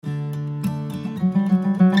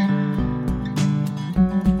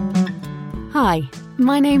Hi,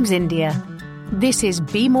 my name's India. This is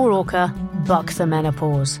Be More Orca, Buck the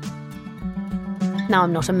Menopause. Now,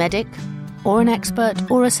 I'm not a medic, or an expert,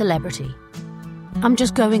 or a celebrity. I'm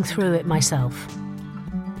just going through it myself.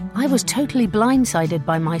 I was totally blindsided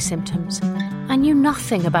by my symptoms. I knew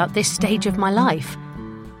nothing about this stage of my life.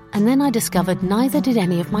 And then I discovered neither did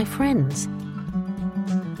any of my friends.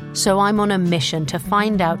 So I'm on a mission to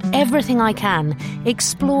find out everything I can,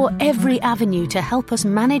 explore every avenue to help us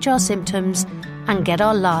manage our symptoms and get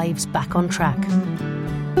our lives back on track.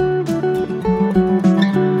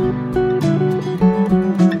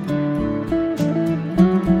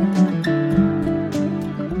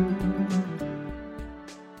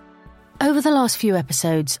 Over the last few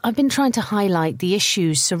episodes, I've been trying to highlight the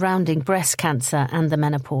issues surrounding breast cancer and the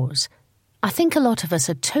menopause. I think a lot of us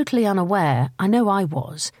are totally unaware, I know I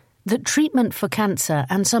was, that treatment for cancer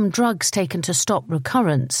and some drugs taken to stop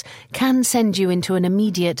recurrence can send you into an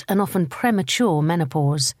immediate and often premature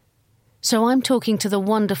menopause. So I'm talking to the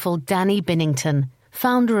wonderful Dani Binnington,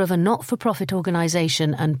 founder of a not-for-profit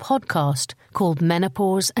organisation and podcast called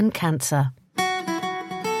Menopause and Cancer.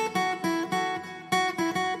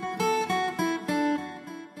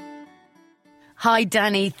 Hi,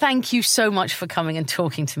 Dani. Thank you so much for coming and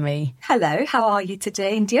talking to me. Hello. How are you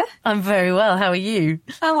today, India? I'm very well. How are you?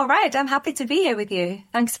 I'm all right. I'm happy to be here with you.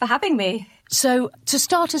 Thanks for having me. So, to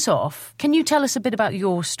start us off, can you tell us a bit about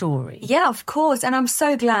your story? Yeah, of course. And I'm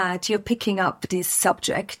so glad you're picking up this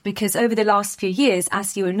subject because over the last few years,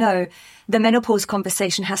 as you know, the menopause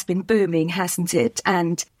conversation has been booming, hasn't it?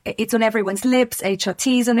 And it's on everyone's lips.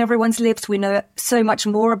 HRT's on everyone's lips. We know so much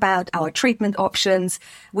more about our treatment options.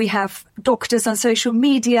 We have doctors on social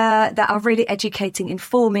media that are really educating,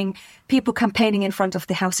 informing, people campaigning in front of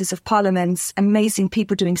the Houses of Parliament, amazing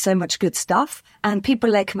people doing so much good stuff. And people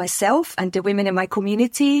like myself and the women in my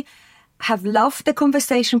community have loved the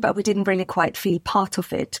conversation, but we didn't really quite feel part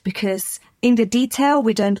of it because in the detail,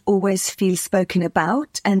 we don't always feel spoken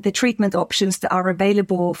about. And the treatment options that are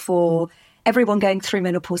available for everyone going through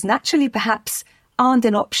menopause naturally perhaps aren't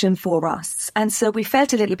an option for us. And so we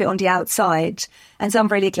felt a little bit on the outside. And so I'm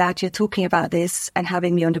really glad you're talking about this and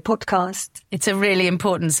having me on the podcast. It's a really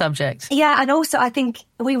important subject. Yeah. And also I think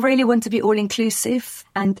we really want to be all inclusive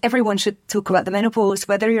and everyone should talk about the menopause,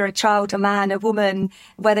 whether you're a child, a man, a woman,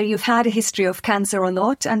 whether you've had a history of cancer or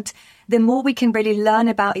not. And the more we can really learn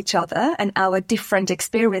about each other and our different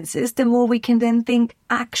experiences, the more we can then think,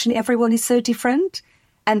 actually, everyone is so different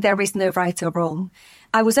and there is no right or wrong.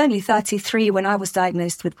 I was only 33 when I was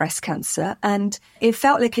diagnosed with breast cancer, and it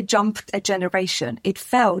felt like it jumped a generation. It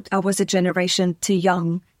felt I was a generation too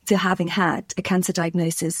young to having had a cancer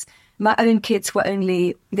diagnosis. My own kids were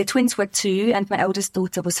the twins were 2 and my eldest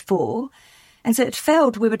daughter was 4. And so it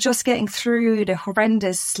felt we were just getting through the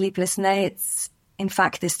horrendous sleepless nights. In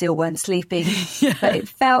fact, they still weren't sleeping, but it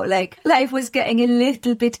felt like life was getting a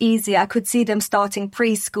little bit easier. I could see them starting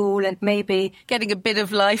preschool and maybe getting a bit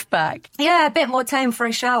of life back. Yeah, a bit more time for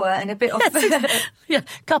a shower and a bit of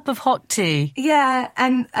cup of hot tea. Yeah,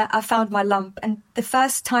 and I found my lump. And the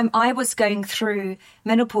first time I was going through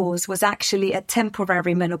menopause was actually a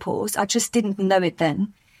temporary menopause. I just didn't know it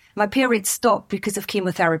then. My period stopped because of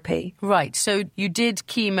chemotherapy. Right. So you did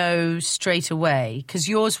chemo straight away because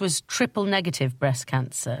yours was triple negative breast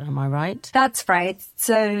cancer. Am I right? That's right.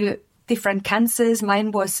 So different cancers.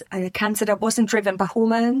 Mine was a cancer that wasn't driven by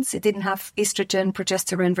hormones. It didn't have estrogen,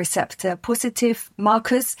 progesterone receptor positive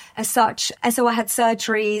markers as such. And so I had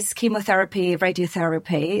surgeries, chemotherapy,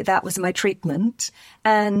 radiotherapy. That was my treatment.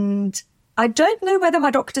 And I don't know whether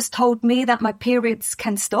my doctors told me that my periods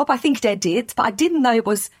can stop. I think they did, but I didn't know it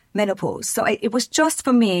was menopause. So it was just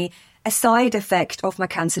for me a side effect of my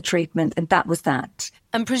cancer treatment, and that was that.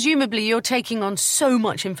 And presumably you're taking on so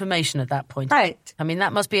much information at that point. Right. I mean,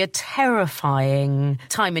 that must be a terrifying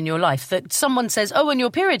time in your life that someone says, oh, and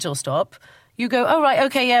your periods will stop. You go, oh, right,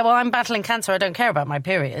 okay, yeah, well, I'm battling cancer. I don't care about my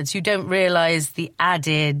periods. You don't realise the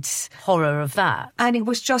added horror of that. And it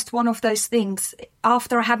was just one of those things.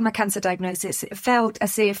 After I had my cancer diagnosis, it felt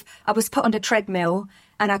as if I was put on the treadmill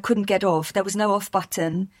and I couldn't get off. There was no off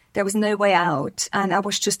button. There was no way out. And I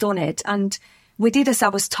was just on it. And we did as I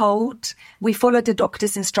was told. We followed the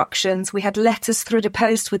doctor's instructions. We had letters through the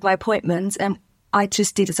post with my appointments, and I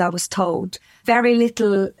just did as I was told. Very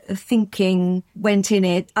little thinking went in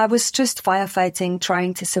it. I was just firefighting,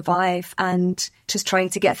 trying to survive and just trying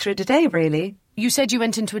to get through the day, really. You said you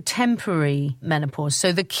went into a temporary menopause,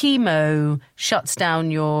 so the chemo shuts down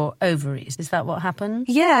your ovaries. Is that what happened?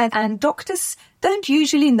 Yeah, and doctors don't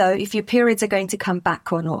usually know if your periods are going to come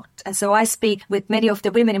back or not. And so I speak with many of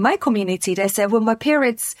the women in my community. They say, well, my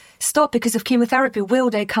periods stopped because of chemotherapy. Will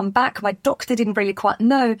they come back? My doctor didn't really quite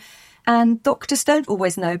know. And doctors don't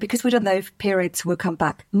always know because we don't know if periods will come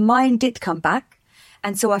back. Mine did come back.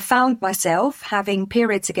 And so I found myself having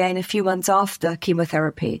periods again a few months after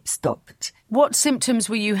chemotherapy stopped. What symptoms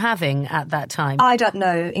were you having at that time? I don't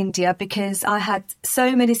know, India, because I had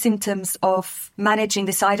so many symptoms of managing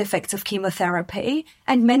the side effects of chemotherapy,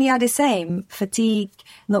 and many are the same. Fatigue,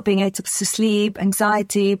 not being able to sleep,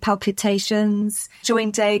 anxiety, palpitations,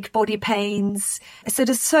 joint ache, body pains. So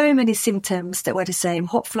there's so many symptoms that were the same.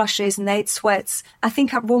 Hot flushes, night sweats. I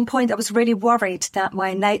think at one point I was really worried that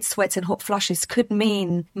my night sweats and hot flushes could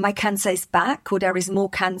mean my cancer is back or there is more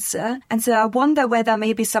cancer. And so I wonder whether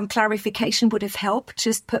maybe some clarification would have helped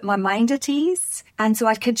just put my mind at ease. And so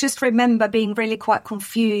I could just remember being really quite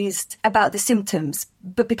confused about the symptoms.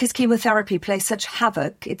 But because chemotherapy plays such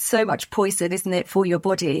havoc, it's so much poison, isn't it, for your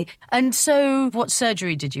body? And so what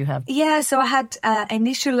surgery did you have? Yeah, so I had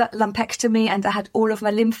initial lumpectomy and I had all of my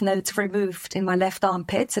lymph nodes removed in my left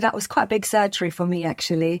armpit. So that was quite a big surgery for me,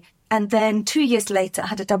 actually. And then 2 years later, I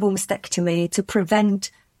had a double mastectomy to prevent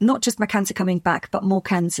not just my cancer coming back, but more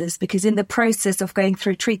cancers, because in the process of going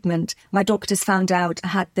through treatment, my doctors found out I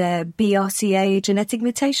had the BRCA genetic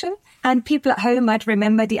mutation. And people at home might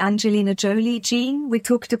remember the Angelina Jolie gene. We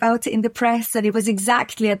talked about it in the press, and it was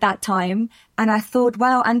exactly at that time. And I thought,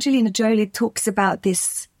 wow, Angelina Jolie talks about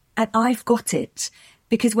this, and I've got it.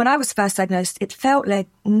 Because when I was first diagnosed, it felt like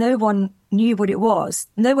no one knew what it was.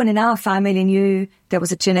 No one in our family knew there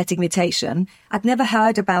was a genetic mutation. I'd never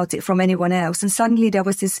heard about it from anyone else. And suddenly there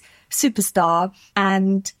was this superstar.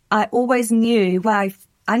 And I always knew, well, if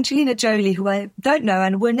Angelina Jolie, who I don't know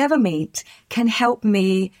and will never meet, can help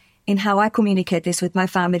me in how I communicate this with my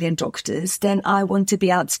family and doctors, then I want to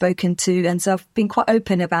be outspoken too. And so I've been quite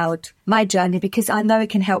open about my journey because I know it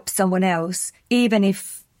can help someone else, even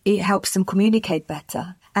if it helps them communicate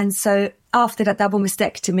better. And so after that double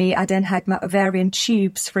mastectomy, I then had my ovarian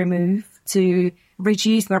tubes removed to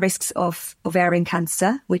reduce my risks of ovarian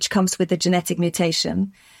cancer, which comes with a genetic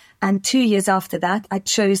mutation. And 2 years after that, I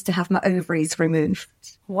chose to have my ovaries removed.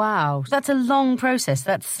 Wow. That's a long process.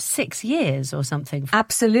 That's 6 years or something.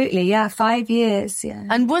 Absolutely. Yeah. 5 years. Yeah.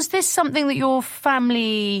 And was this something that your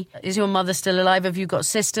family, is your mother still alive? Have you got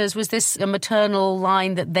sisters? Was this a maternal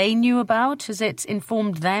line that they knew about? Has it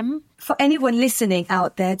informed them? For anyone listening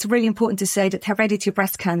out there, it's really important to say that hereditary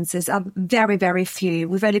breast cancers are very, very few.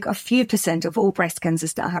 We've only got a few % of all breast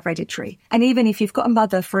cancers that are hereditary. And even if you've got a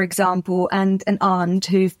mother, for example, and an aunt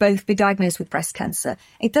who've both been diagnosed with breast cancer,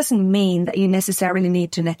 it doesn't mean that you necessarily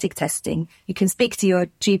need genetic testing. You can speak to your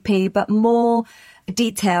GP, but more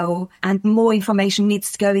detail and more information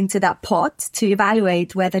needs to go into that pot to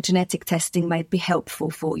evaluate whether genetic testing might be helpful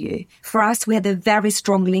for you. For us, we had a very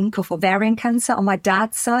strong link of ovarian cancer on my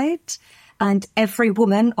dad's side, and every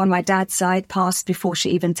woman on my dad's side passed before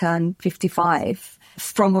she even turned 55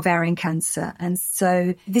 from ovarian cancer. And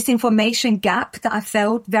so this information gap that I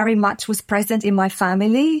felt very much was present in my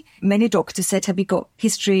family. Many doctors said, have you got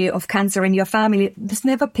history of cancer in your family? This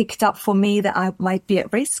never picked up for me that I might be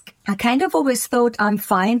at risk. I kind of always thought I'm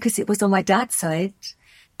fine because it was on my dad's side.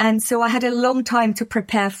 And so I had a long time to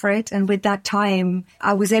prepare for it. And with that time,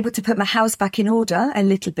 I was able to put my house back in order a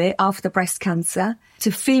little bit after breast cancer, to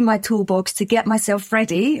fill my toolbox, to get myself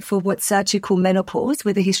ready for what surgical menopause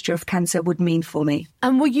with a history of cancer would mean for me.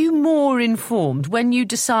 And were you more informed when you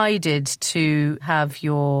decided to have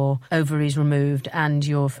your ovaries removed and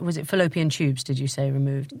your, was it fallopian tubes, did you say,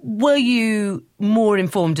 removed? Were you more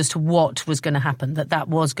informed as to what was going to happen, that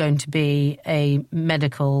was going to be a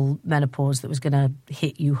medical menopause that was going to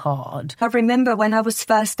hit you hard? I remember when I was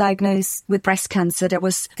first diagnosed with breast cancer, there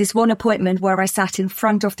was this one appointment where I sat in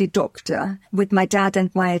front of the doctor with my dad and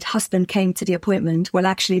my husband came to the appointment. Well,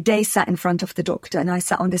 actually, they sat in front of the doctor and I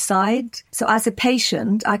sat on the side. So as a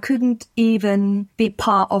patient, I couldn't even be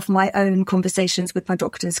part of my own conversations with my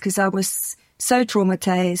doctors because I was so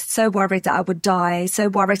traumatized, so worried that I would die, so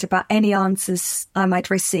worried about any answers I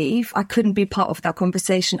might receive. I couldn't be part of that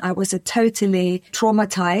conversation. I was a totally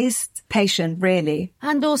traumatized patient, really.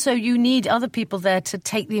 And also you need other people there to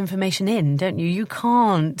take the information in, don't you? You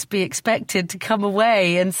can't be expected to come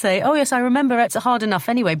away and say, oh yes, I remember, it's hard enough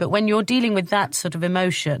anyway. But when you're dealing with that sort of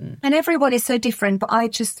emotion. And everyone is so different, but I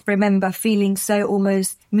just remember feeling so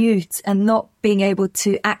almost mute and not being able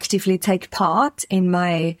to actively take part in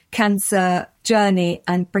my cancer journey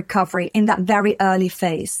and recovery in that very early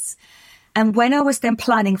phase. And when I was then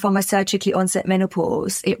planning for my surgically onset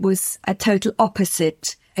menopause, it was a total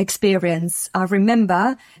opposite experience. I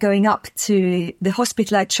remember going up to the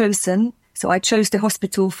hospital I'd chosen, So I chose the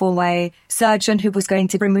hospital for my surgeon who was going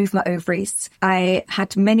to remove my ovaries. I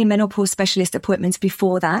had many menopause specialist appointments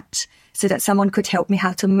before that so that someone could help me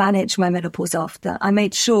how to manage my menopause after. I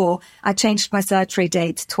made sure I changed my surgery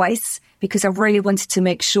date twice because I really wanted to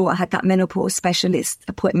make sure I had that menopause specialist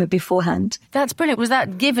appointment beforehand. That's brilliant. Was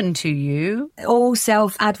that given to you? All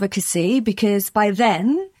self-advocacy, because by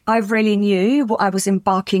then I really knew what I was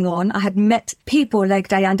embarking on. I had met people like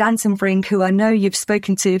Diane Dansenbrink, who I know you've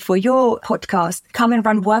spoken to for your podcast, come and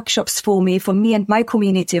run workshops for me and my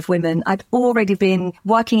community of women. I'd already been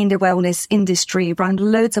working in the wellness industry, run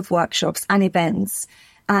loads of workshops and events.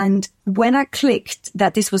 And when I clicked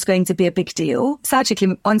that this was going to be a big deal,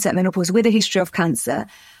 surgically onset menopause with a history of cancer,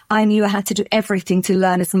 I knew I had to do everything to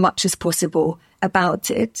learn as much as possible about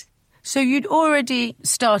it. So you'd already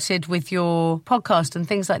started with your podcast and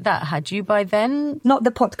things like that, had you, by then? Not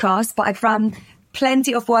the podcast, but I'd run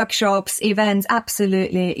plenty of workshops, events,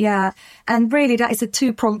 absolutely, yeah. And really that is a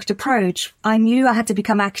two-pronged approach. I knew I had to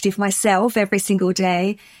become active myself every single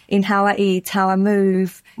day in how I eat, how I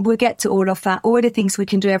move. We'll get to all of that, all the things we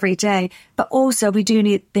can do every day. But also we do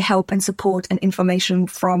need the help and support and information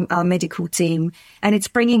from our medical team. And it's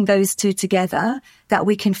bringing those two together that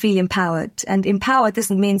we can feel empowered. And empowered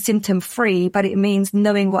doesn't mean symptom-free, but it means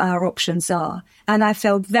knowing what our options are. And I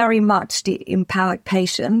felt very much the empowered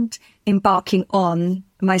patient embarking on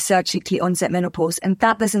my surgically onset menopause. And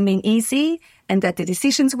that doesn't mean easy and that the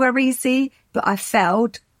decisions were easy, but I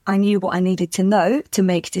felt I knew what I needed to know to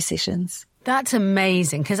make decisions. That's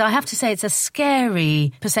amazing, because I have to say it's a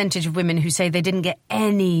scary percentage of women who say they didn't get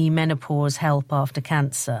any menopause help after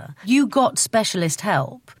cancer. You got specialist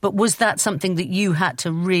help, but was that something that you had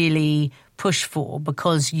to really push for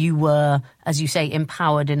because you were, as you say,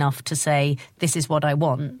 empowered enough to say, this is what I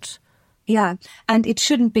want? Yeah, and it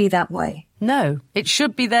shouldn't be that way. No, it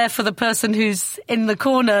should be there for the person who's in the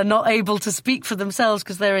corner, not able to speak for themselves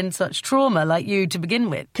because they're in such trauma like you to begin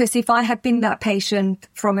with. Because if I had been that patient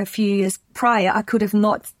from a few years prior, I could have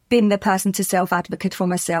not been the person to self-advocate for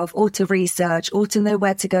myself or to research or to know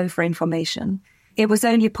where to go for information. It was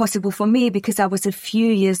only possible for me because I was a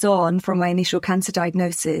few years on from my initial cancer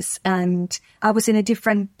diagnosis and I was in a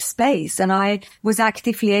different space and I was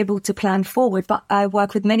actively able to plan forward. But I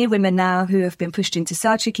work with many women now who have been pushed into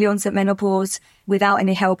surgically onset menopause without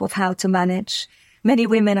any help of how to manage. Many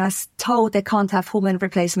women are told they can't have hormone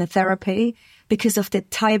replacement therapy because of the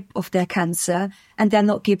type of their cancer and they're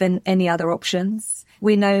not given any other options.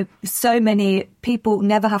 We know so many people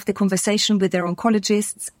never have the conversation with their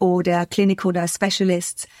oncologists or their clinical nurse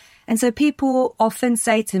specialists. And so people often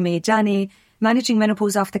say to me, Dani, managing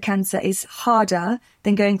menopause after cancer is harder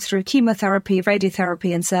than going through chemotherapy,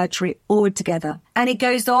 radiotherapy and surgery all together. And it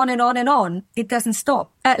goes on and on and on. It doesn't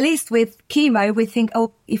stop. At least with chemo, we think,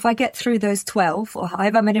 oh, if I get through those 12 or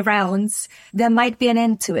however many rounds, there might be an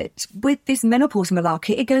end to it. With this menopause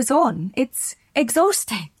malarkey, it goes on. It's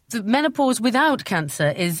exhausting. The menopause without cancer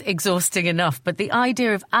is exhausting enough, but the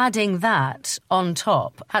idea of adding that on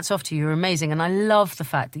top, hats off to you, you're amazing. And I love the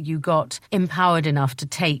fact that you got empowered enough to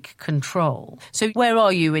take control. So where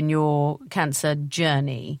are you in your cancer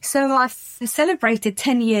journey? So I've celebrated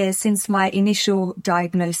 10 years since my initial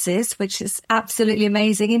diagnosis, which is absolutely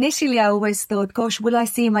amazing. Initially, I always thought, gosh, will I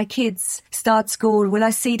see my kids start school? Will I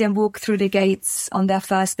see them walk through the gates on their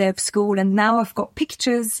first day of school? And now I've got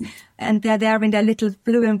pictures and they're there in their little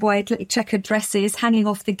blue and white little checkered dresses hanging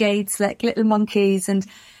off the gates like little monkeys. And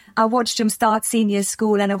I watched them start senior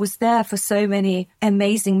school and I was there for so many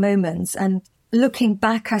amazing moments. And looking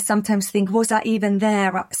back, I sometimes think, was I even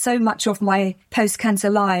there? So much of my post-cancer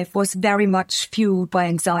life was very much fueled by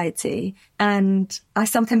anxiety. And I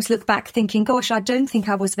sometimes look back thinking, gosh, I don't think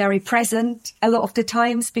I was very present a lot of the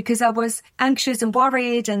times because I was anxious and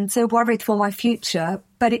worried and so worried for my future.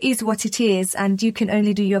 But it is what it is and you can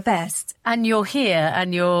only do your best. And you're here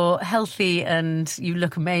and you're healthy and you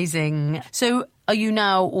look amazing. So are you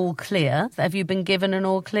now all clear? Have you been given an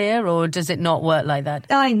all clear or does it not work like that?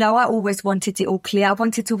 I know. I always wanted it all clear. I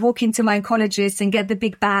wanted to walk into my oncologist and get the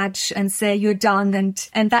big badge and say you're done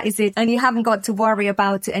and that is it. And you haven't got to worry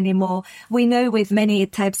about it anymore. We know with many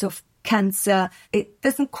types of cancer, it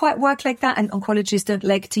doesn't quite work like that. And oncologists don't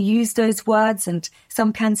like to use those words. And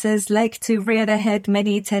some cancers like to rear their head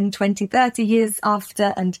many 10, 20, 30 years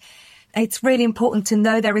after. And it's really important to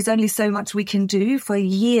know there is only so much we can do. For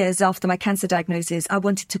years after my cancer diagnosis, I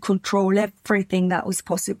wanted to control everything that was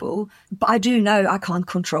possible. But I do know I can't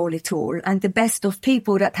control it all. And the best of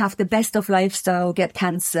people that have the best of lifestyle get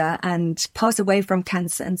cancer and pass away from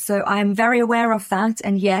cancer. And so I'm very aware of that.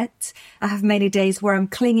 And yet I have many days where I'm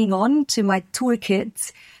clinging on to my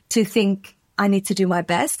toolkit to think I need to do my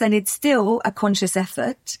best. And it's still a conscious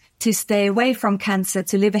effort to stay away from cancer,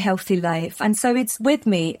 to live a healthy life. And so it's with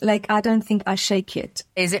me. Like, I don't think I shake it.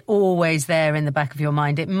 Is it always there in the back of your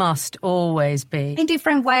mind? It must always be. In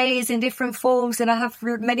different ways, in different forms. And I have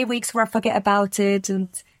many weeks where I forget about it. And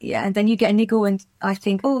then you get a niggle and I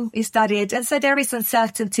think, oh, is that it? And so there is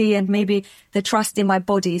uncertainty, and maybe the trust in my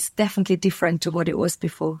body is definitely different to what it was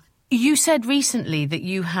before. You said recently that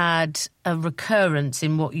you had a recurrence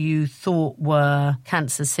in what you thought were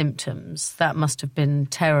cancer symptoms. That must have been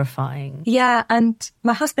terrifying. Yeah, and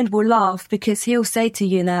my husband will laugh because he'll say to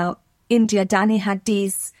you now, India, Dani had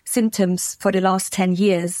these symptoms for the last 10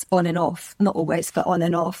 years on and off. Not always, but on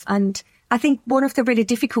and off. And I think one of the really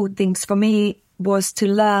difficult things for me was to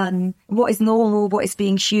learn what is normal, what is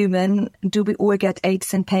being human. Do we all get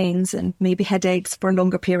aches and pains and maybe headaches for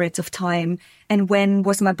longer periods of time? And when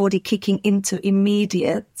was my body kicking into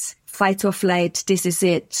immediate fight or flight? This is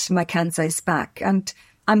it. My cancer is back. And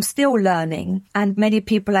I'm still learning. And many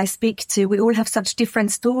people I speak to, we all have such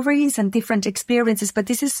different stories and different experiences, but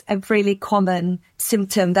this is a really common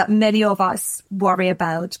symptom that many of us worry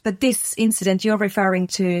about. But this incident you're referring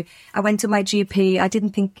to, I went to my GP, I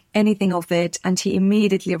didn't think anything of it, and he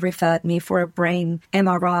immediately referred me for a brain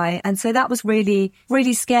MRI. And so that was really,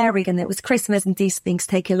 really scary. And it was Christmas and these things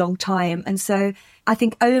take a long time. And so I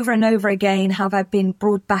think over and over again have I been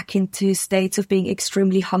brought back into states of being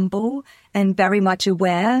extremely humble and very much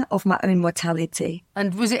aware of my own mortality.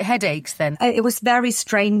 And was it headaches then? It was very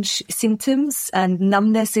strange symptoms and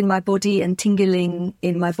numbness in my body and tingling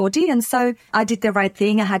in my body. And so I did the right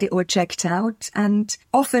thing. I had it all checked out. And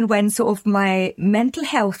often when sort of my mental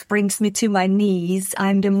health brings me to my knees,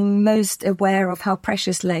 I'm the most aware of how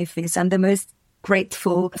precious life is. I'm the most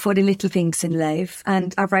grateful for the little things in life.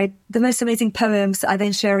 And I write the most amazing poems I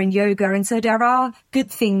then share in yoga. And so there are good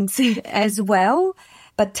things as well,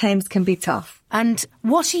 but times can be tough. And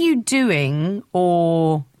what are you doing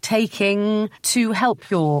or taking to help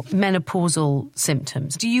your menopausal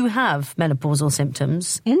symptoms? Do you have menopausal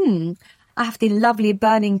symptoms? I have the lovely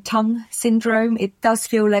burning tongue syndrome. It does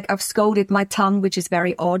feel like I've scalded my tongue, which is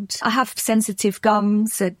very odd. I have sensitive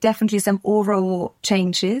gums, definitely some oral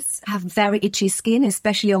changes. I have very itchy skin,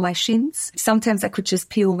 especially on my shins. Sometimes I could just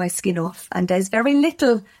peel my skin off, and there's very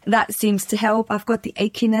little that seems to help. I've got the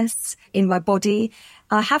achiness in my body.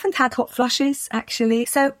 I haven't had hot flushes, actually.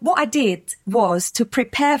 So what I did was to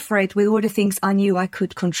prepare for it with all the things I knew I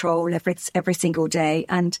could control every single day.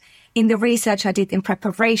 And in the research I did in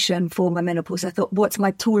preparation for my menopause, I thought, what's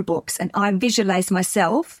my toolbox? And I visualized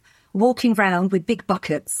myself walking around with big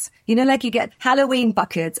buckets. You know, like you get Halloween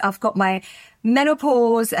buckets. I've got my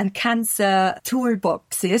menopause and cancer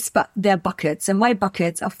toolboxes, but they're buckets. And my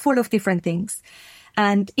buckets are full of different things.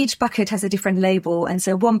 And each bucket has a different label. And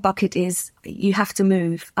so one bucket is, you have to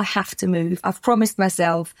move. I have to move. I've promised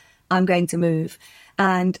myself I'm going to move.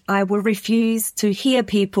 And I will refuse to hear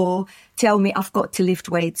people tell me I've got to lift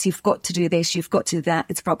weights. You've got to do this. You've got to do that.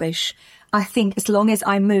 It's rubbish. I think as long as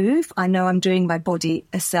I move, I know I'm doing my body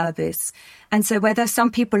a service. And so whether some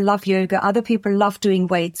people love yoga, other people love doing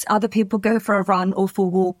weights, other people go for a run or for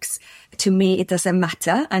walks, to me, it doesn't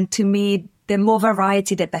matter. And to me, the more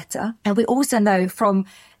variety, the better. And we also know from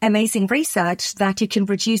amazing research that you can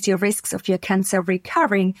reduce your risks of your cancer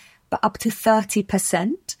recurring by up to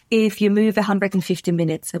 30% if you move 150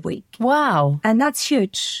 minutes a week. Wow. And that's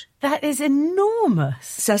huge. That is enormous.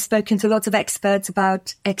 So I've spoken to lots of experts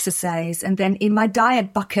about exercise. And then in my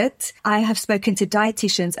diet bucket, I have spoken to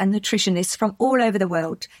dietitians and nutritionists from all over the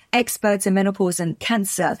world, experts in menopause and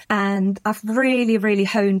cancer. And I've really, really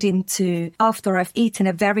honed into, after I've eaten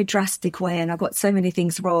a very drastic way and I got so many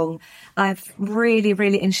things wrong, I've really,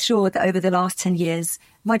 really ensured that over the last 10 years,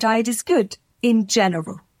 my diet is good in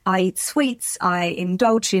general. I eat sweets, I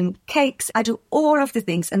indulge in cakes, I do all of the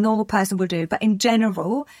things a normal person will do. But in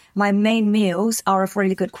general, my main meals are of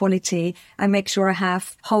really good quality. I make sure I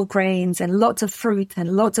have whole grains and lots of fruit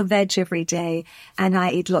and lots of veg every day. And I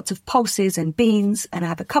eat lots of pulses and beans, and I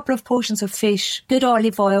have a couple of portions of fish, good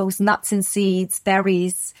olive oils, nuts and seeds,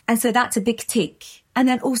 berries. And so that's a big tick. And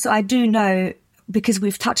then also I do know, because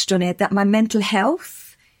we've touched on it, that my mental health,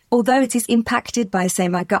 although it is impacted by, say,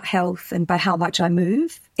 my gut health and by how much I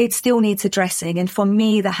move, it still needs addressing. And for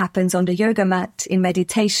me, that happens on the yoga mat, in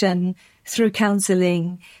meditation, through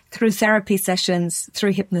counseling, through therapy sessions,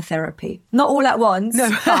 through hypnotherapy. Not all at once. No,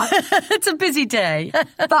 but it's a busy day.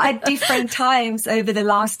 But at different times over the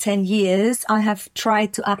last 10 years, I have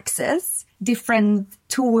tried to access different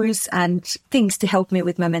tools and things to help me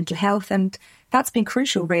with my mental health. And that's been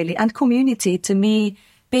crucial, really. And community, to me,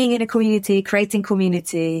 being in a community, creating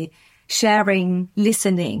community, sharing,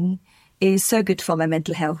 listening is so good for my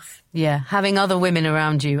mental health. Yeah, having other women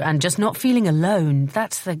around you and just not feeling alone,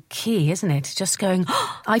 that's the key, isn't it? Just going,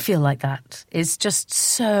 oh, I feel like that is just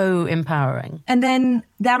so empowering. And then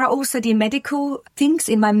there are also the medical things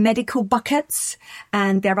in my medical buckets,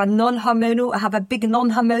 and there are non-hormonal. I have a big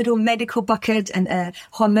non-hormonal medical bucket and a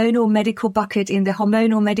hormonal medical bucket. In the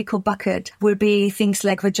hormonal medical bucket will be things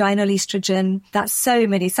like vaginal estrogen. That's so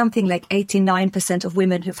many, something like 89% of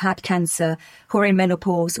women who've had cancer who are in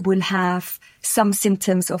menopause will have some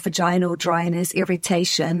symptoms of vaginal dryness,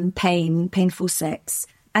 irritation, pain, painful sex.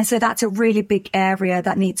 And so that's a really big area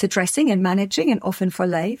that needs addressing and managing, and often for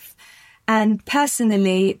life. And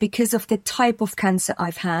personally, because of the type of cancer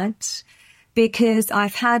I've had, because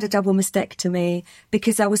I've had a double mastectomy,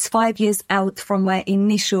 because I was 5 years out from my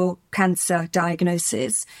initial cancer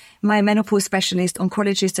diagnosis, my menopause specialist,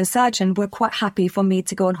 oncologist and surgeon were quite happy for me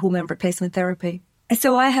to go on hormone replacement therapy.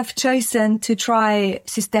 So I have chosen to try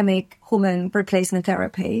systemic hormone replacement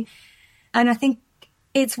therapy. And I think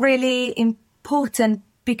it's really important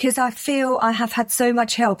because I feel I have had so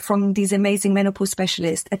much help from these amazing menopause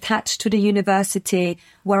specialists attached to the university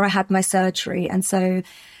where I had my surgery. And so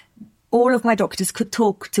all of my doctors could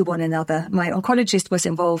talk to one another. My oncologist was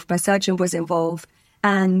involved, my surgeon was involved.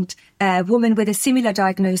 And a woman with a similar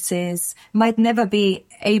diagnosis might never be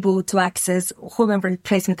able to access hormone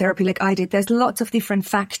replacement therapy like I did. There's lots of different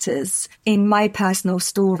factors in my personal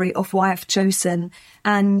story of why I've chosen.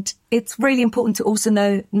 And it's really important to also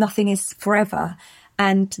know nothing is forever.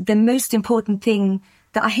 And the most important thing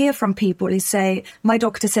that I hear from people is say, my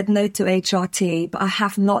doctor said no to HRT, but I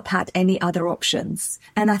have not had any other options.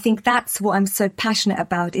 And I think that's what I'm so passionate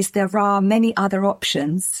about, is there are many other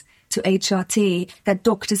options to HRT that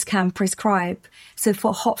doctors can prescribe. So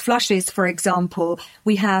for hot flushes, for example,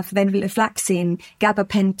 we have venlafaxine,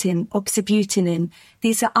 gabapentin, oxybutynin.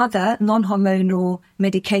 These are other non-hormonal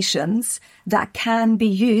medications that can be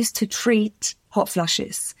used to treat hot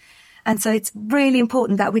flushes. And so it's really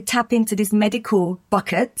important that we tap into this medical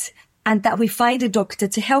bucket and that we find a doctor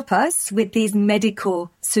to help us with these medical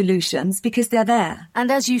solutions because they're there. And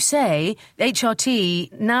as you say,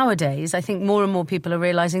 HRT nowadays, I think more and more people are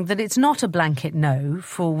realising that it's not a blanket no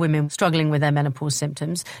for women struggling with their menopause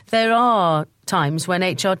symptoms. There are times when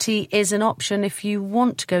HRT is an option if you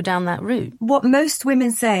want to go down that route. What most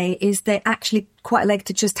women say is they actually quite like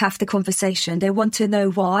to just have the conversation. They want to know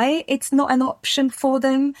why it's not an option for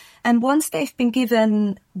them. And once they've been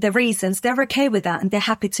given the reasons, they're okay with that and they're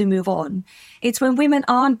happy to move on. It's when women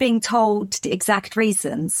aren't being told the exact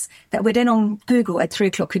reasons that we're then on Google at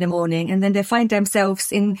 3:00 in the morning and then they find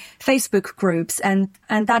themselves in Facebook groups and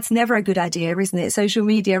that's never a good idea, isn't it? Social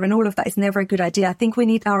media and all of that is never a good idea. I think we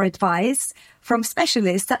need our advice from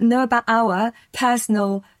specialists that know about our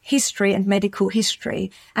personal history and medical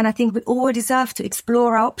history. And I think we all deserve to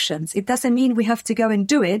explore our options. It doesn't mean we have to go and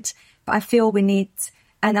do it, but I feel we need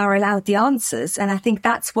and are allowed the answers. And I think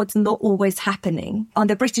that's what's not always happening. On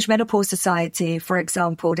the British Menopause Society, for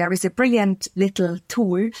example, there is a brilliant little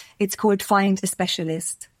tool. It's called Find a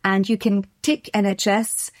Specialist. And you can tick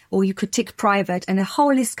NHS or you could tick private and a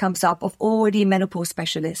whole list comes up of all the menopause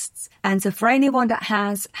specialists. And so for anyone that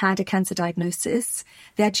has had a cancer diagnosis,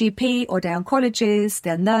 their GP or their oncologist,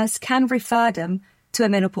 their nurse can refer them to a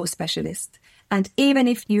menopause specialist. And even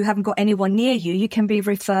if you haven't got anyone near you, you can be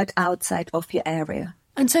referred outside of your area.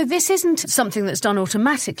 And so this isn't something that's done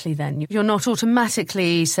automatically then? You're not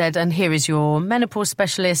automatically said, and here is your menopause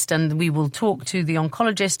specialist and we will talk to the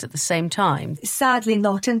oncologist at the same time? Sadly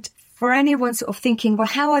not. And for anyone sort of thinking, well,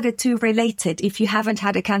 how are the two related if you haven't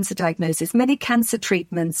had a cancer diagnosis? Many cancer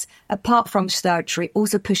treatments, apart from surgery,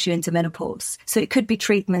 also push you into menopause. So it could be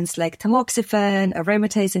treatments like tamoxifen,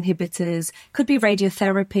 aromatase inhibitors, could be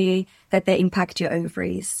radiotherapy, that they impact your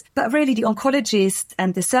ovaries. But really the oncologist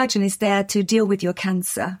and the surgeon is there to deal with your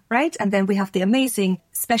cancer, right? And then we have the amazing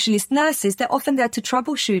specialist nurses. They're often there to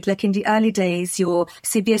troubleshoot, like in the early days, your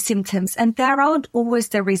severe symptoms. And there aren't always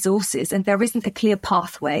the resources and there isn't a clear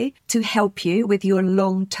pathway to help you with your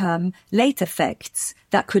long-term late effects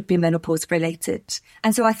that could be menopause related.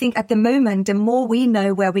 And so I think at the moment, the more we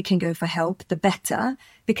know where we can go for help, the better.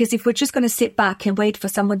 Because if we're just going to sit back and wait for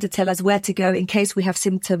someone to tell us where to go in case we have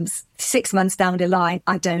symptoms 6 months down the line,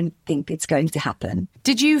 I don't think it's going to happen.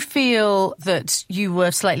 Did you feel that you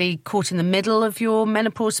were slightly caught in the middle of your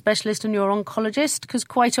menopause specialist and your oncologist? Because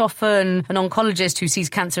quite often an oncologist who sees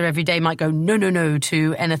cancer every day might go, no,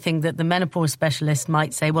 to anything that the menopause specialist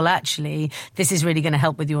might say, well, actually, this is really going to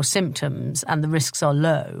help with your symptoms and the risks are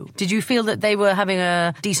low. Did you feel that they were having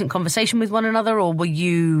a decent conversation with one another or were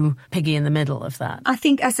you piggy in the middle of that? I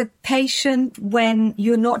think think as a patient, when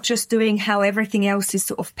you're not just doing how everything else is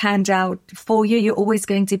sort of panned out for you, you're always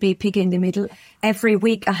going to be pig in the middle. Every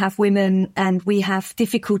week I have women and we have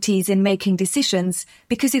difficulties in making decisions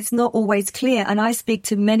because it's not always clear. And I speak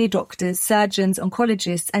to many doctors, surgeons,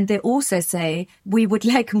 oncologists, and they also say we would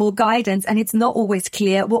like more guidance. And it's not always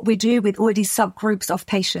clear what we do with all these subgroups of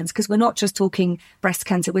patients, because we're not just talking breast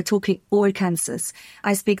cancer, we're talking all cancers.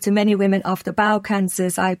 I speak to many women after bowel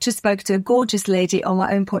cancers. I just spoke to a gorgeous lady on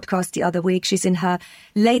my own podcast the other week. She's in her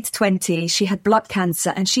late 20s. She had blood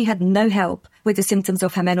cancer and she had no help with the symptoms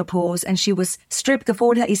of her menopause, and she was stripped of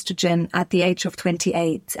all her estrogen at the age of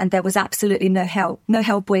 28, and there was absolutely no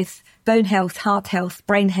help with bone health, heart health,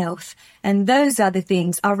 brain health. And those are the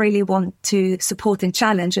things I really want to support and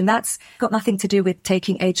challenge, and that's got nothing to do with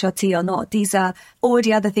taking HRT or not. These are all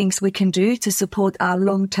the other things we can do to support our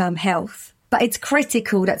long-term health. But it's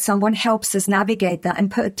critical that someone helps us navigate that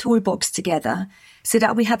and put a toolbox together so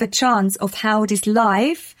that we have a chance of how this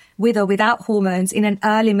life, with or without hormones, in an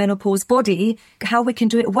early menopause body, how we can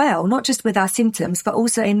do it well, not just with our symptoms, but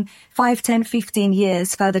also in 5, 10, 15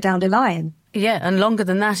 years further down the line. Yeah, and longer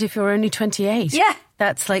than that if you're only 28. Yeah.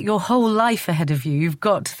 That's like your whole life ahead of you. You've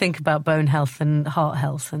got to think about bone health and heart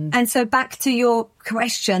health. And so back to your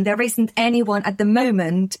question, there isn't anyone at the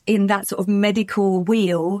moment in that sort of medical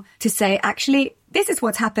wheel to say, actually, this is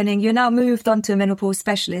what's happening. You're now moved on to a menopause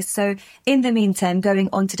specialist. So in the meantime, going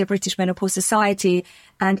on to the British Menopause Society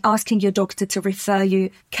and asking your doctor to refer you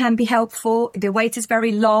can be helpful. The wait is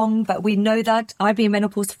very long, but we know that. I've been in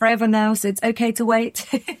menopause forever now, so it's okay to wait.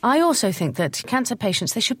 I also think that cancer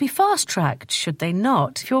patients, they should be fast-tracked, should they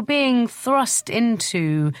not? If you're being thrust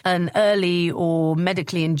into an early or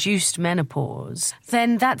medically induced menopause,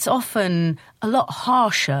 then that's often a lot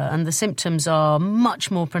harsher and the symptoms are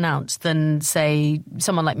much more pronounced than, say,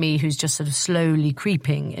 someone like me who's just sort of slowly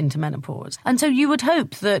creeping into menopause. And so you would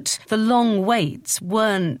hope that the long waits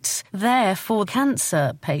weren't there for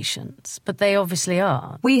cancer patients, but they obviously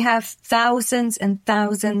are. We have thousands and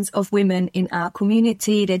thousands of women in our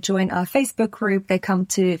community. They join our Facebook group. They come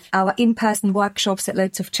to our in-person workshops at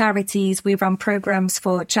loads of charities. We run programs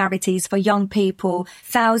for charities for young people.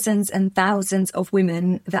 Thousands and thousands of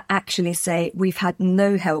women that actually say, we've had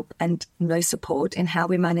no help and no support in how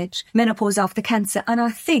we manage menopause after cancer. And I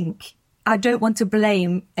think I don't want to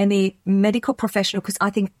blame any medical professional because I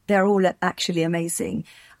think they're all actually amazing.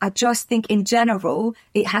 I just think in general,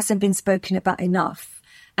 it hasn't been spoken about enough.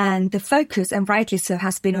 And the focus, and rightly so,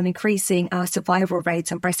 has been on increasing our survival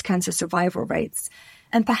rates and breast cancer survival rates.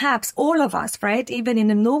 And perhaps all of us, right, even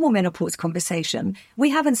in a normal menopause conversation, we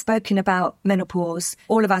haven't spoken about menopause,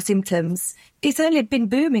 all of our symptoms. It's only been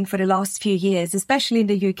booming for the last few years, especially in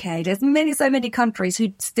the UK. There's so many countries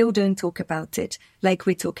who still don't talk about it like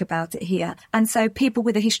we talk about it here. And so people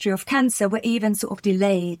with a history of cancer were even sort of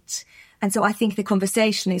delayed. And so I think the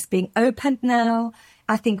conversation is being opened now.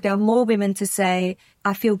 I think there are more women to say,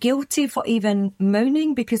 I feel guilty for even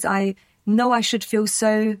moaning because I know I should feel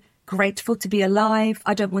so grateful to be alive.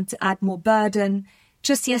 I don't want to add more burden.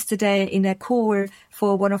 Just yesterday in a call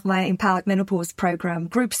for one of my Empowered Menopause program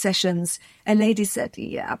group sessions, a lady said,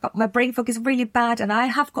 yeah, but my brain fog is really bad and I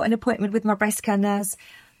have got an appointment with my breast care nurse,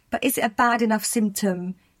 but is it a bad enough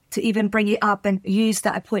symptom to even bring it up and use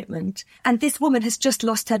that appointment? And this woman has just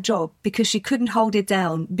lost her job because she couldn't hold it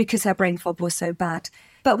down because her brain fog was so bad.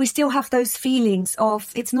 But we still have those feelings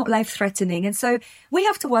of it's not life-threatening. And so we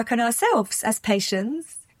have to work on ourselves as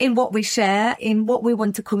patients, in what we share, in what we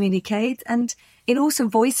want to communicate, and in also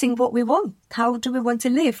voicing what we want. How do we want to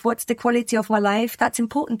live? What's the quality of my life? That's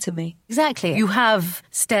important to me. Exactly. You have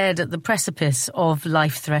stared at the precipice of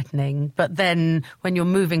life-threatening, but then when you're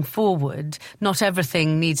moving forward, not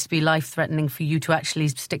everything needs to be life-threatening for you to actually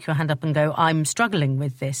stick your hand up and go, I'm struggling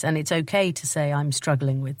with this, and it's okay to say I'm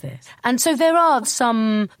struggling with this. And so there are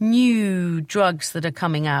some new drugs that are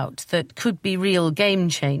coming out that could be real game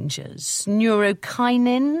changers.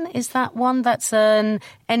 Neurokinin, is that one? That's an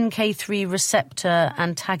NK3 receptor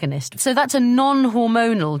antagonist. So that's a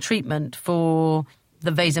non-hormonal treatment for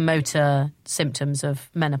the vasomotor symptoms of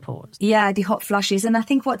menopause. Yeah, the hot flushes. And I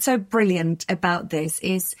think what's so brilliant about this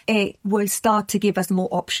is it will start to give us more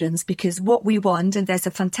options, because what we want, and there's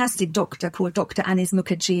a fantastic doctor called Dr. Anis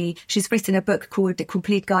Mukherjee. She's written a book called The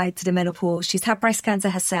Complete Guide to the Menopause. She's had breast cancer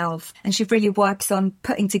herself, and she really works on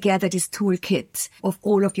putting together this toolkit of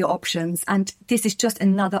all of your options. And this is just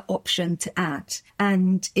another option to add.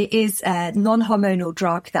 And it is a non-hormonal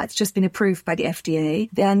drug that's just been approved by the FDA.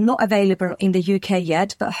 They are not available in the UK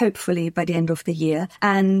yet, but hopefully by the end of the year.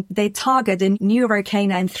 And they target the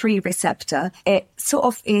neurokinin 3 receptor. It sort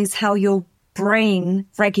of is how your brain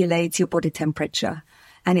regulates your body temperature.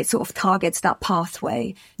 and it sort of targets that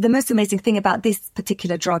pathway. The most amazing thing about this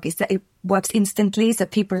particular drug is that it works instantly. So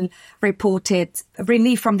people reported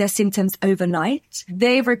relief from their symptoms overnight.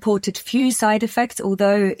 They've reported few side effects,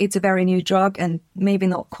 although it's a very new drug and maybe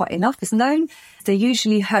not quite enough is known. They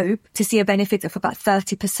usually hope to see a benefit of about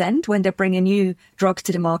 30% when they bring a new drug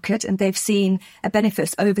to the market, and they've seen a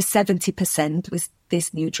benefit of over 70% with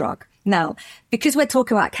this new drug. Now, because we're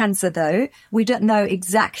talking about cancer though, we don't know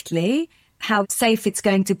exactly how safe it's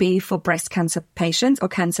going to be for breast cancer patients or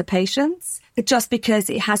cancer patients, just because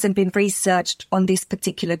it hasn't been researched on this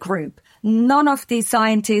particular group. None of these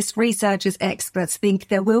scientists, researchers, experts think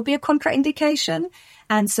there will be a contraindication.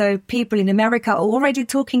 And so people in America are already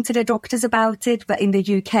talking to their doctors about it. But in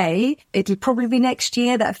the UK, it'll probably be next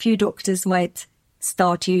year that a few doctors might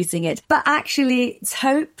start using it. But actually, it's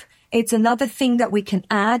hope. It's another thing that we can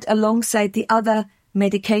add alongside the other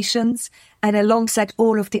medications and alongside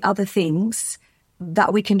all of the other things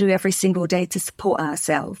that we can do every single day to support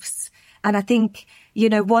ourselves. And I think,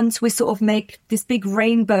 once we sort of make this big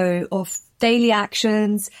rainbow of daily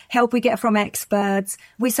actions, help we get from experts,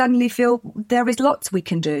 we suddenly feel there is lots we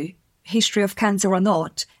can do, history of cancer or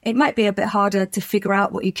not. It might be a bit harder to figure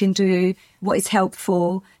out what you can do, what is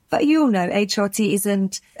helpful. But you all know HRT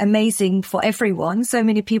isn't amazing for everyone. So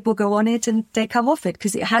many people go on it and they come off it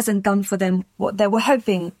because it hasn't done for them what they were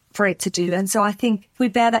hoping for it to do. And so I think if we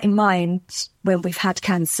bear that in mind when we've had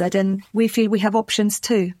cancer, then we feel we have options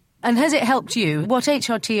too. And has it helped you? What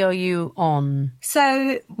HRT are you on?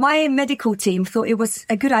 So my medical team thought it was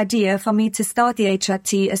a good idea for me to start the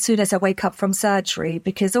HRT as soon as I wake up from surgery,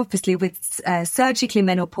 because obviously with surgically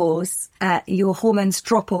menopause, your hormones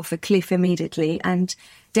drop off a cliff immediately, and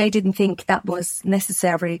they didn't think that was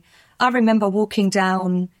necessary. I remember walking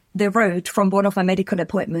down the road from one of my medical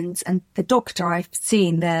appointments, and the doctor I've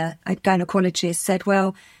seen there, a gynecologist, said,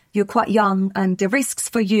 well, you're quite young and the risks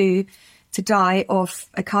for you to die of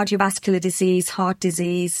a cardiovascular disease, heart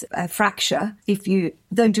disease, a fracture, if you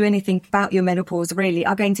don't do anything about your menopause really,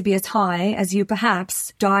 are going to be as high as you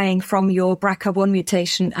perhaps dying from your BRCA1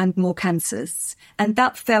 mutation and more cancers. And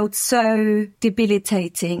that felt so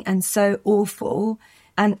debilitating and so awful.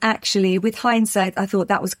 And actually, with hindsight, I thought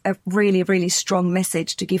that was a really, really strong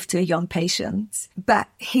message to give to a young patient. But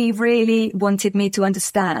he really wanted me to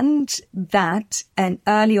understand that an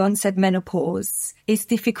early onset menopause is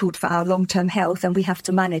difficult for our long-term health, and we have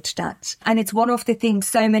to manage that. And it's one of the things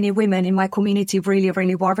so many women in my community really,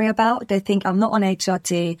 really worry about. They think, I'm not on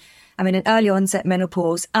HRT. I'm in an early onset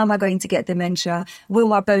menopause. Am I going to get dementia? Will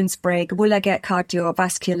my bones break? Will I get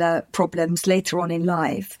cardiovascular problems later on in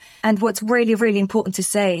life? And what's really, really important to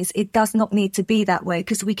say is it does not need to be that way,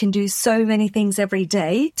 because we can do so many things every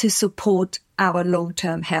day to support our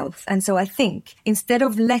long-term health. And so I think instead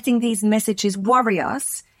of letting these messages worry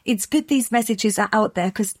us, it's good these messages are out there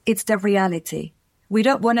because it's the reality. We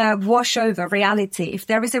don't want to wash over reality. If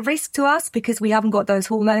there is a risk to us because we haven't got those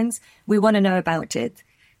hormones, we want to know about it.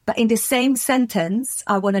 But in the same sentence,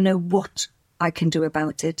 I want to know what I can do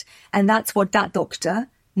about it. And that's what that doctor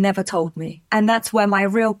never told me. And that's where my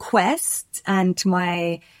real quest and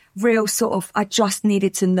my real I just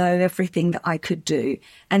needed to know everything that I could do.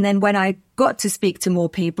 And then when I got to speak to more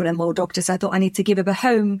people and more doctors, I thought I need to give it a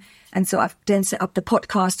home. And so I've then set up the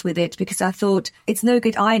podcast with it, because I thought it's no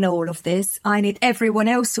good I know all of this. I need everyone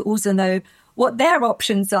else to also know what their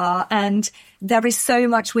options are. And there is so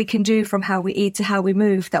much we can do from how we eat to how we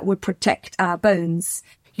move that would protect our bones.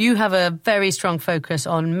 You have a very strong focus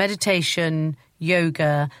on meditation,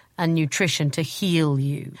 yoga and nutrition to heal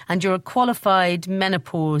you. And you're a qualified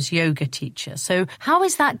menopause yoga teacher. So how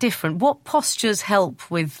is that different? What postures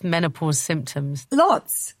help with menopause symptoms?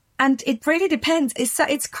 Lots. And it really depends.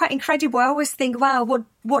 It's quite incredible. I always think, wow,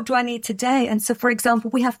 what do I need today? And so, for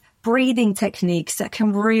example, we have breathing techniques that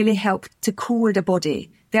can really help to cool the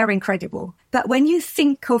body. They're incredible. But when you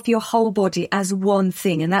think of your whole body as one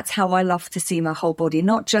thing, and that's how I love to see my whole body,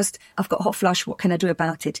 not just, I've got hot flush, what can I do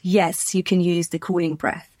about it? Yes, you can use the cooling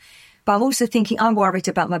breath. But I'm also thinking I'm worried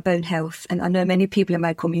about my bone health. And I know many people in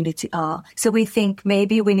my community are. So we think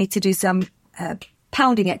maybe we need to do some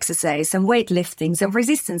pounding exercise, some weightlifting, some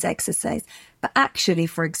resistance exercise. But actually,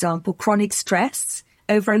 for example, chronic stress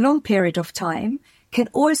over a long period of time can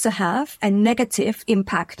also have a negative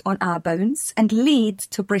impact on our bones and lead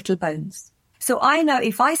to brittle bones. So I know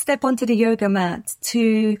if I step onto the yoga mat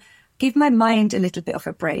to give my mind a little bit of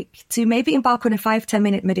a break, to maybe embark on a 5-10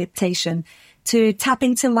 minute meditation, to tap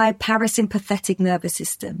into my parasympathetic nervous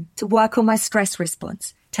system, to work on my stress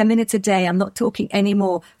response, 10 minutes a day, I'm not talking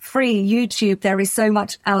anymore, free YouTube, there is so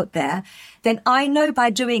much out there, then I know by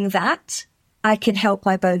doing that, I can help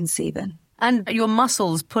my bones even. And your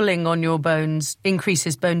muscles pulling on your bones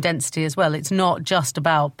increases bone density as well. It's not just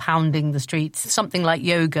about pounding the streets. Something like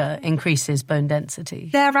yoga increases bone density.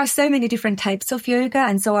 There are so many different types of yoga,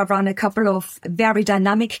 and so I run a couple of very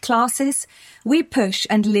dynamic classes. We push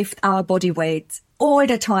and lift our body weight all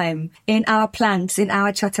the time in our planks, in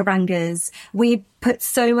our chaturangas. We put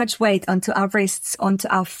so much weight onto our wrists, onto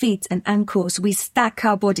our feet and ankles. We stack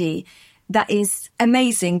our body. That is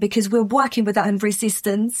amazing because we're working with our own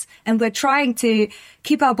resistance and we're trying to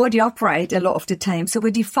keep our body upright a lot of the time. So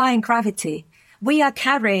we're defying gravity. We are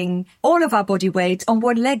carrying all of our body weight on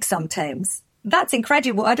one leg sometimes. That's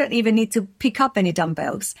incredible. I don't even need to pick up any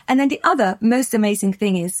dumbbells. And then the other most amazing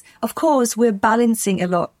thing is, of course, we're balancing a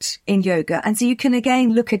lot in yoga. And so you can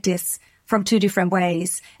again look at this from two different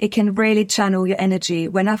ways. It can really channel your energy.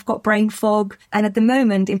 When I've got brain fog, and at the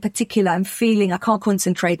moment in particular, I'm feeling I can't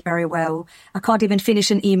concentrate very well. I can't even finish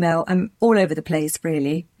an email. I'm all over the place,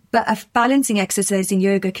 really. But a balancing exercise in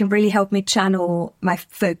yoga can really help me channel my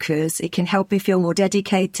focus. It can help me feel more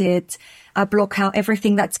dedicated. I block out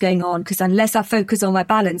everything that's going on because unless I focus on my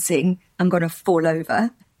balancing, I'm going to fall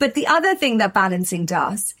over. But the other thing that balancing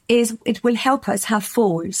does is it will help us have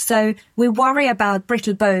falls. So we worry about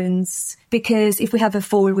brittle bones because if we have a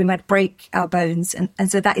fall, we might break our bones.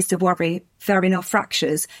 And so that is the worry. Fair enough,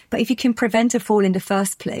 fractures. But if you can prevent a fall in the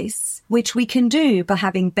first place, which we can do by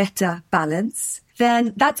having better balance,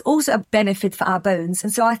 then that's also a benefit for our bones.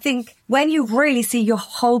 And so I think when you really see your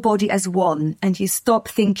whole body as one and you stop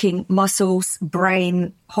thinking muscles,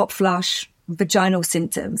 brain, hot flush, vaginal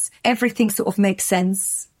symptoms, everything sort of makes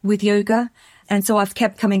sense with yoga. And so I've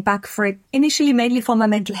kept coming back for it, initially mainly for my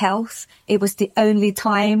mental health. It was the only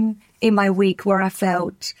time in my week where I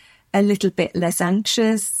felt a little bit less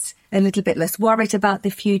anxious, a little bit less worried about the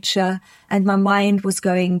future, and my mind was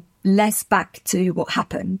going less back to what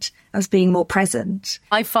happened. I was being more present.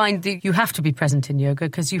 I find that you have to be present in yoga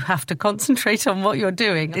because you have to concentrate on what you're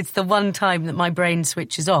doing. It's the one time that my brain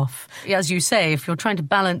switches off. As you say, if you're trying to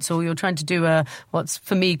balance or you're trying to do what's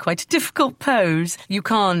for me quite a difficult pose, you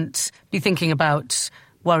can't be thinking about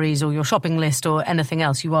worries or your shopping list or anything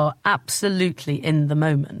else. You are absolutely in the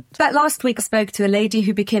moment. But last week I spoke to a lady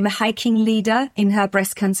who became a hiking leader in her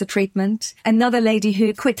breast cancer treatment. Another lady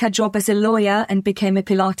who quit her job as a lawyer and became a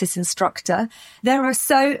Pilates instructor. There are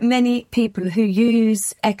so many people who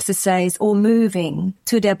use exercise or moving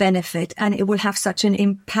to their benefit, and it will have such an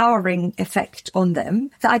empowering effect on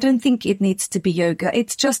them that I don't think it needs to be yoga.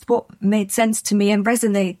 It's just what made sense to me and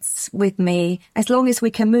resonates with me. As long as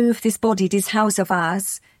we can move this body, this house of ours,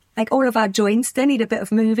 like all of our joints, they need a bit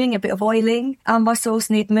of moving, a bit of oiling. Our muscles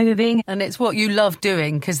need moving. And it's what you love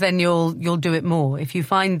doing, because then you'll do it more. If you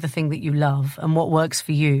find the thing that you love and what works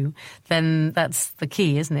for you, then that's the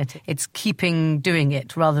key, isn't it? It's keeping doing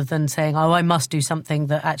it rather than saying, oh, I must do something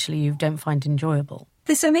that actually you don't find enjoyable.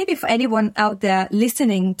 So maybe for anyone out there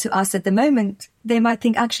listening to us at the moment, they might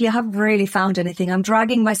think, actually, I haven't really found anything. I'm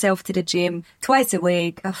dragging myself to the gym twice a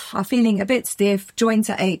week. I'm feeling a bit stiff. Joints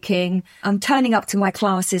are aching. I'm turning up to my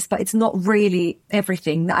classes, but it's not really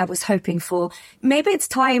everything that I was hoping for. Maybe it's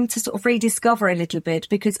time to sort of rediscover a little bit,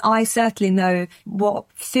 because I certainly know what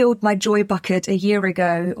filled my joy bucket a year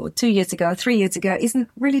ago or 2 years ago, 3 years ago isn't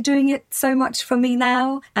really doing it so much for me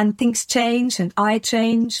now. And things change and I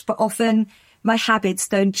change, but often my habits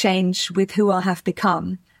don't change with who I have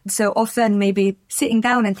become. So often maybe sitting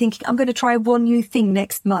down and thinking, I'm going to try one new thing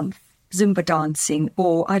next month, Zumba dancing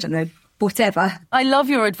or I don't know, whatever. I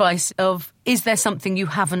love your advice of, is there something you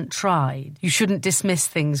haven't tried? You shouldn't dismiss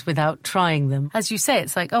things without trying them. As you say,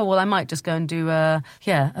 it's like, oh, well, I might just go and do a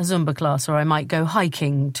Zumba class, or I might go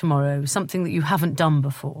hiking tomorrow, something that you haven't done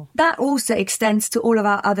before. That also extends to all of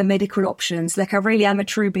our other medical options. Like, I really am a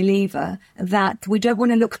true believer that we don't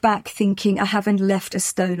want to look back thinking I haven't left a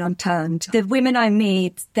stone unturned. The women I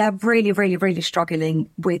meet, they're really, really, really struggling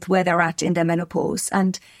with where they're at in their menopause.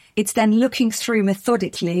 And it's then looking through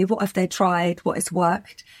methodically, what have they tried, what has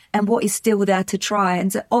worked, and what is still there to try.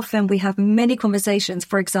 And so often we have many conversations,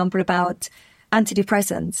 for example, about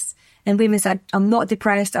antidepressants. And women say, I'm not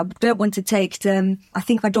depressed, I don't want to take them. I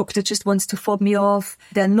think my doctor just wants to fob me off.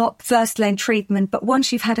 They're not first-line treatment. But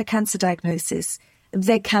once you've had a cancer diagnosis,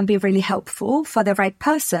 they can be really helpful for the right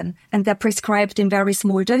person. And they're prescribed in very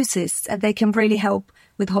small doses. And they can really help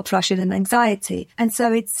with hot flushes and anxiety. And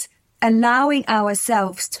so it's allowing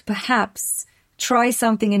ourselves to perhaps try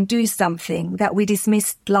something and do something that we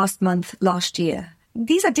dismissed last month, last year.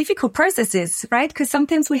 These are difficult processes, right? Because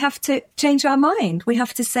sometimes we have to change our mind. We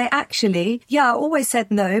have to say, actually, I always said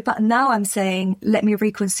no, but now I'm saying, let me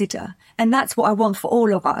reconsider. And that's what I want for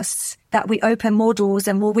all of us, that we open more doors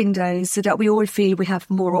and more windows so that we all feel we have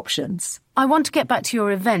more options. I want to get back to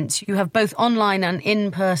your events. You have both online and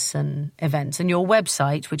in-person events, and your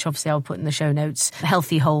website, which obviously I'll put in the show notes,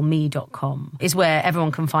 healthywholeme.com, is where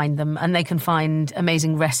everyone can find them, and they can find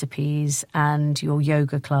amazing recipes and your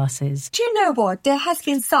yoga classes. Do you know what? There has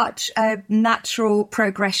been such a natural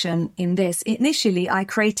progression in this. Initially, I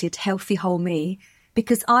created Healthy Whole Me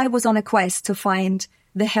because I was on a quest to find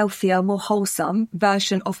the healthier, more wholesome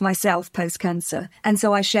version of myself post-cancer. And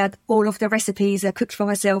so I shared all of the recipes I cooked for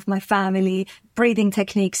myself, my family, breathing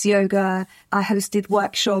techniques, yoga. I hosted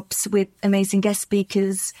workshops with amazing guest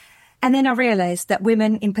speakers. And then I realized that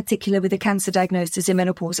women, in particular with a cancer diagnosis in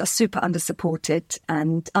menopause, are super under-supported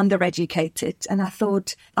and undereducated. And I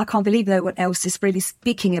thought, I can't believe no one else is really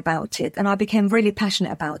speaking about it. And I became really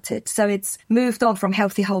passionate about it. So it's moved on from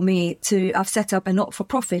Healthy Whole Me to, I've set up a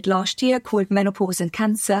not-for-profit last year called Menopause and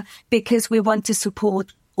Cancer, because we want to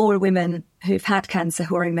support all women who've had cancer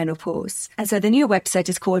who are in menopause. And so the new website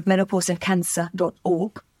is called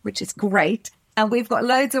menopauseandcancer.org, which is great. And we've got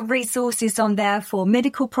loads of resources on there for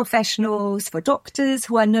medical professionals, for doctors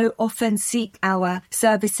who I know often seek our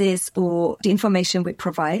services or the information we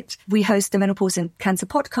provide. We host the Menopause and Cancer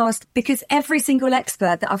podcast because every single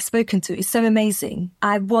expert that I've spoken to is so amazing.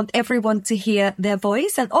 I want everyone to hear their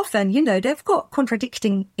voice. And often, they've got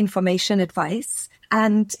contradicting information, advice.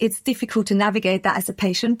 And it's difficult to navigate that as a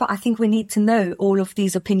patient, but I think we need to know all of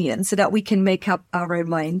these opinions so that we can make up our own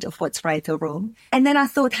mind of what's right or wrong. And then I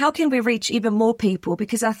thought, how can we reach even more people?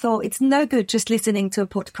 Because I thought it's no good just listening to a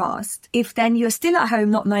podcast if then you're still at home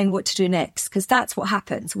not knowing what to do next, because that's what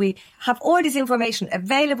happens. We have all this information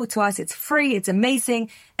available to us. It's free. It's amazing.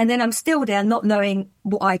 And then I'm still there not knowing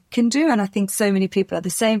what I can do. And I think so many people are the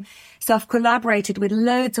same. So I've collaborated with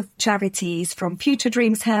loads of charities, from Future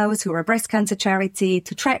Dreams House, who are a breast cancer charity,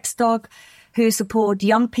 to Trexstock, who support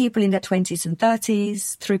young people in their 20s and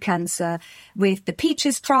 30s through cancer, with the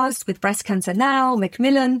Peaches Trust, with Breast Cancer Now,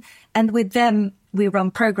 Macmillan. And with them, we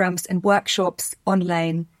run programs and workshops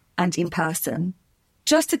online and in person,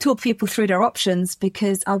 just to talk people through their options,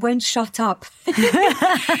 because I won't shut up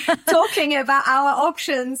talking about our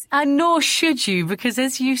options. And nor should you, because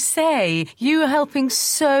as you say, you are helping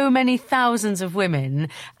so many thousands of women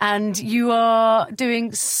and you are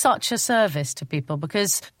doing such a service to people,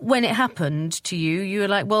 because when it happened to you, you were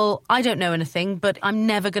like, well, I don't know anything, but I'm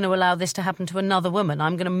never going to allow this to happen to another woman.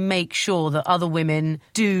 I'm going to make sure that other women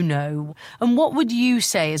do know. And what would you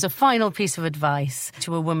say as a final piece of advice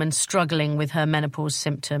to a woman struggling with her menopause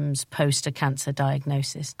symptoms post a cancer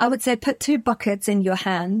diagnosis? I would say put 2 buckets in your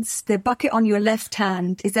hands. The bucket on your left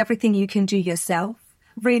hand is everything you can do yourself.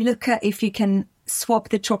 Really look at if you can swap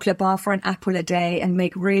the chocolate bar for an apple a day and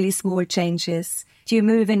make really small changes. Do you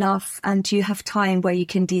move enough, and do you have time where you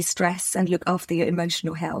can de-stress and look after your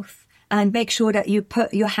emotional health? And make sure that you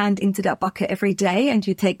put your hand into that bucket every day and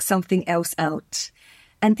you take something else out.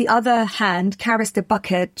 And the other hand carries the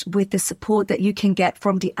bucket with the support that you can get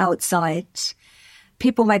from the outside.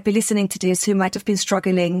 People might be listening to this who might have been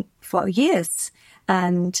struggling for years.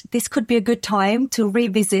 And this could be a good time to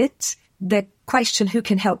revisit the question, who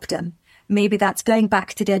can help them? Maybe that's going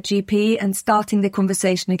back to their GP and starting the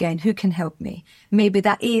conversation again. Who can help me? Maybe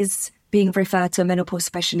that is being referred to a menopause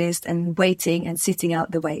specialist and waiting and sitting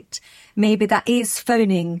out the wait. Maybe that is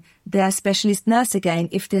phoning their specialist nurse again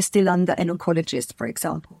if they're still under an oncologist, for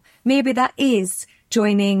example. Maybe that is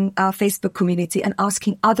joining our Facebook community and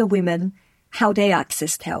asking other women how they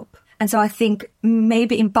accessed help. And so I think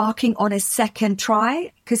maybe embarking on a second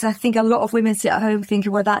try, because I think a lot of women sit at home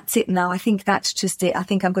thinking, well, that's it now. I think that's just it. I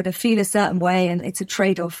think I'm going to feel a certain way, and it's a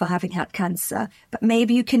trade-off for having had cancer. But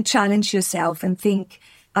maybe you can challenge yourself and think,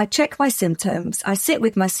 I check my symptoms. I sit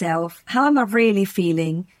with myself. How am I really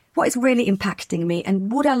feeling? What is really impacting me?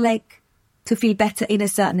 And would I like to feel better in a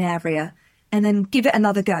certain area? And then give it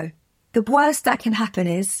another go. The worst that can happen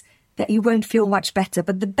is that you won't feel much better.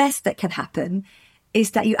 But the best that can happen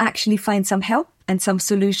is that you actually find some help and some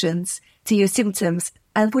solutions to your symptoms.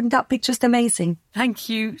 And wouldn't that be just amazing? Thank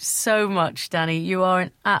you so much, Dani. You are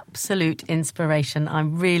an absolute inspiration. I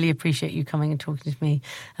really appreciate you coming and talking to me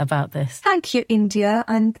about this. Thank you, India.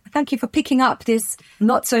 And thank you for picking up this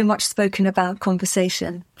not so much spoken about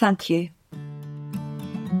conversation. Thank you.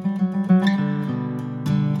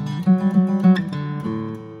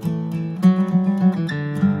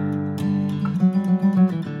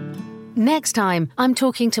 Next time, I'm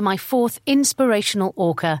talking to my 4th inspirational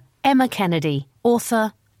orca, Emma Kennedy,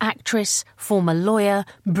 author, actress, former lawyer,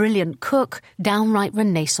 brilliant cook, downright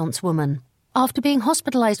Renaissance woman. After being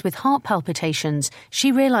hospitalised with heart palpitations,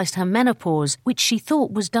 she realised her menopause, which she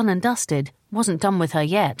thought was done and dusted, wasn't done with her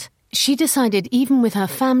yet. She decided, even with her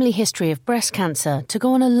family history of breast cancer, to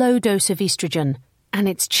go on a low dose of estrogen, and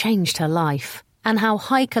it's changed her life. And how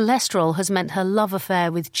high cholesterol has meant her love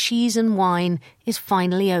affair with cheese and wine is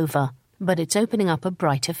finally over, but it's opening up a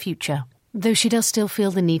brighter future, though she does still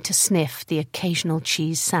feel the need to sniff the occasional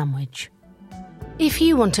cheese sandwich. If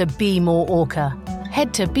you want to be more Orca,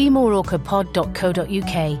 head to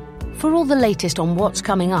bemoreorcapod.co.uk. For all the latest on what's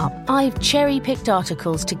coming up, I've cherry-picked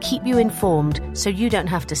articles to keep you informed so you don't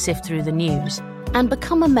have to sift through the news. And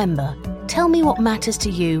become a member. Tell me what matters to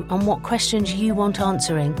you and what questions you want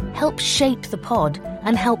answering. Help shape the pod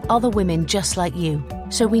and help other women just like you,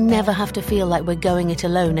 so we never have to feel like we're going it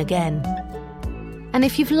alone again. And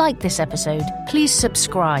if you've liked this episode, please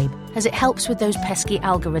subscribe, as it helps with those pesky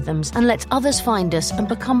algorithms and lets others find us and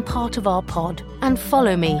become part of our pod. And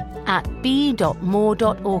follow me at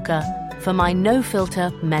b.more.orca for my no-filter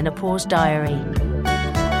menopause diary.